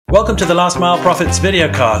Welcome to the Last Mile Profits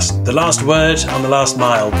videocast, the last word on the last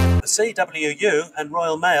mile. The CWU and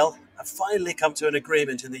Royal Mail have finally come to an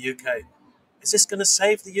agreement in the UK. Is this going to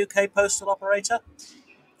save the UK postal operator?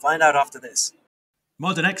 Find out after this.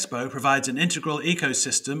 Modern Expo provides an integral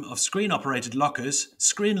ecosystem of screen-operated lockers,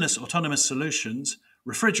 screenless autonomous solutions,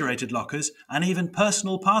 refrigerated lockers, and even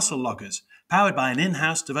personal parcel lockers, powered by an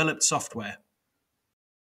in-house developed software.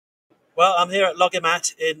 Well, I'm here at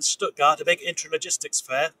Logimat in Stuttgart, a big intralogistics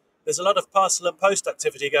fair. There's a lot of parcel and post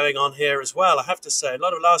activity going on here as well, I have to say. A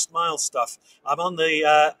lot of last mile stuff. I'm on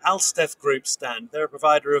the Alstef Group stand. They're a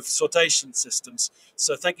provider of sortation systems.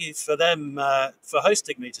 So thank you for them for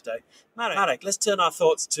hosting me today. Marek, let's turn our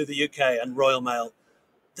thoughts to the UK and Royal Mail.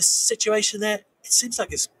 The situation there, it seems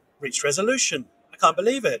like it's reached resolution. I can't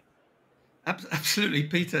believe it. Absolutely,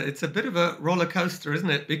 Peter. It's a bit of a roller coaster,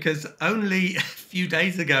 isn't it? Because only a few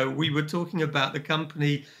days ago, we were talking about the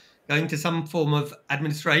company going to some form of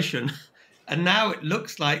administration. And now it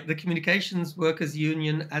looks like the Communications Workers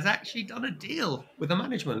Union has actually done a deal with the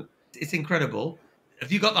management. It's incredible.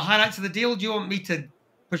 Have you got the highlights of the deal? Do you want me to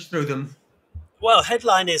push through them? Well,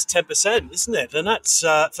 headline is 10%, isn't it? And that's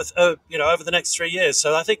for over the next 3 years.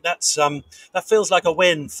 So I think that's that feels like a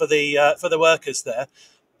win for the workers there.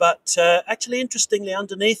 But actually, interestingly,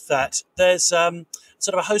 underneath that, there's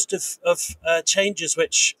sort of a host of changes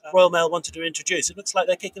which Royal Mail wanted to introduce. It looks like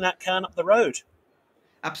they're kicking that can up the road.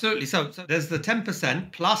 Absolutely. So there's the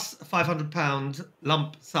 10% plus a £500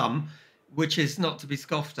 lump sum, which is not to be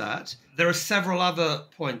scoffed at. There are several other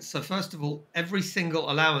points. So first of all, every single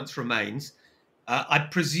allowance remains. I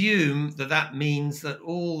presume that means that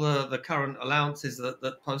all the current allowances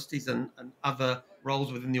that posties and other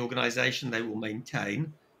roles within the organisation, they will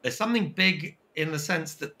maintain. There's something big in the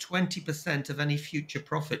sense that 20% of any future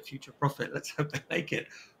profit, let's hope they make it,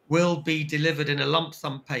 will be delivered in a lump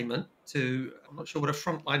sum payment to, I'm not sure what a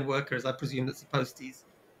frontline worker is, I presume that's the posties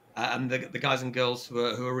and the guys and girls who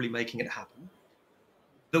are really making it happen.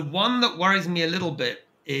 The one that worries me a little bit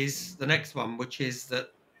is the next one, which is that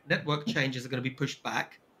network changes are going to be pushed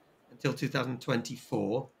back until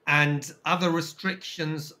 2024, and other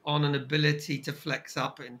restrictions on an ability to flex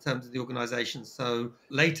up in terms of the organisation. So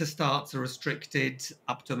later starts are restricted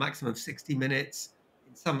up to a maximum of 60 minutes.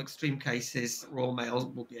 In some extreme cases, Royal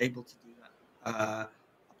Mail will be able to do that up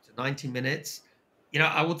to 90 minutes. You know,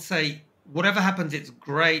 I would say whatever happens, it's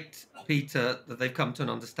great, Peter, that they've come to an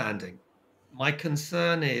understanding. My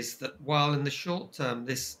concern is that while in the short term,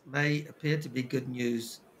 this may appear to be good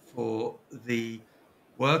news for the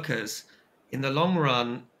workers, in the long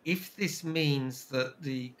run, if this means that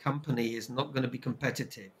the company is not going to be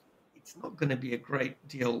competitive, it's not going to be a great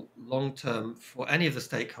deal long term for any of the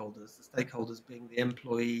stakeholders being the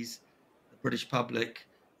employees, the British public,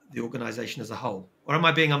 the organisation as a whole. Or am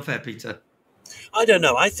I being unfair, Peter? I don't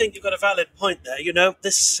know. I think you've got a valid point there. You know,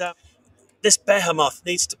 this behemoth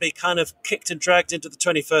needs to be kind of kicked and dragged into the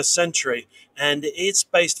 21st century. And it is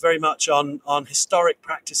based very much on historic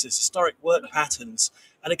practices, historic work patterns.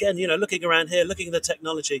 And again, you know, looking around here, looking at the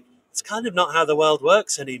technology, it's kind of not how the world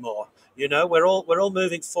works anymore. You know, we're all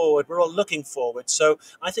moving forward. We're all looking forward. So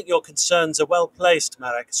I think your concerns are well placed,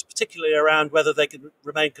 Marek, particularly around whether they can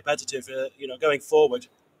remain competitive, going forward.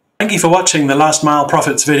 Thank you for watching the Last Mile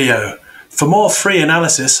Profits video. For more free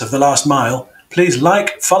analysis of the last mile, please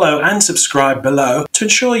like, follow and subscribe below to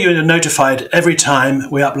ensure you are notified every time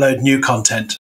we upload new content.